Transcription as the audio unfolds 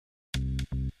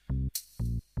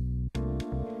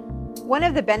One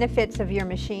of the benefits of your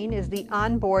machine is the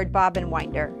onboard bobbin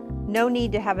winder. No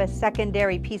need to have a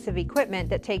secondary piece of equipment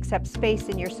that takes up space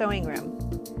in your sewing room.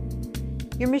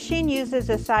 Your machine uses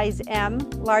a size M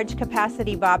large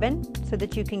capacity bobbin so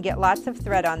that you can get lots of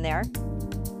thread on there.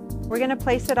 We're going to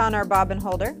place it on our bobbin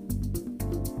holder.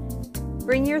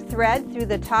 Bring your thread through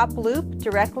the top loop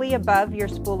directly above your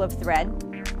spool of thread,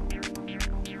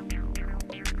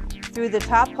 through the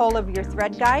top hole of your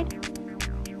thread guide.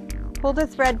 Pull the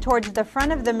thread towards the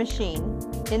front of the machine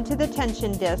into the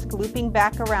tension disc, looping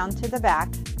back around to the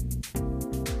back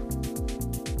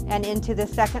and into the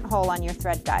second hole on your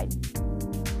thread guide.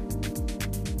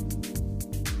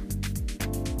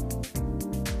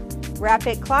 Wrap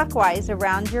it clockwise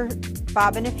around your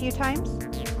bobbin a few times.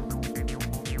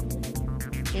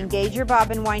 Engage your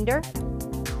bobbin winder,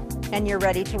 and you're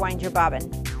ready to wind your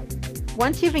bobbin.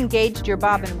 Once you've engaged your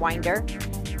bobbin winder,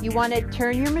 you want to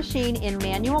turn your machine in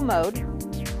manual mode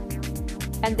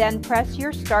and then press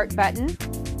your start button,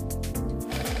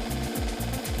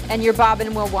 and your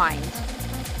bobbin will wind.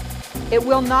 It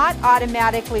will not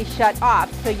automatically shut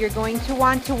off, so you're going to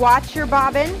want to watch your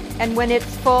bobbin, and when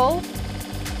it's full,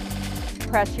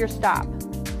 press your stop.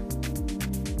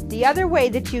 The other way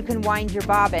that you can wind your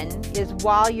bobbin is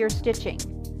while you're stitching.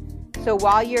 So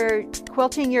while you're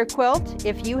quilting your quilt,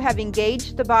 if you have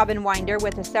engaged the bobbin winder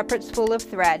with a separate spool of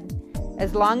thread,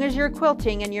 as long as you're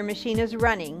quilting and your machine is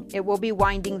running, it will be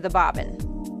winding the bobbin.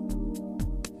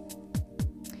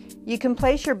 You can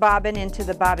place your bobbin into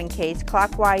the bobbin case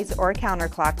clockwise or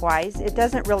counterclockwise. It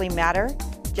doesn't really matter,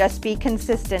 just be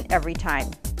consistent every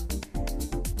time.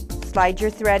 Slide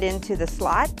your thread into the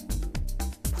slot,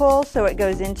 pull so it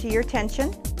goes into your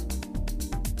tension,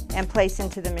 and place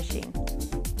into the machine.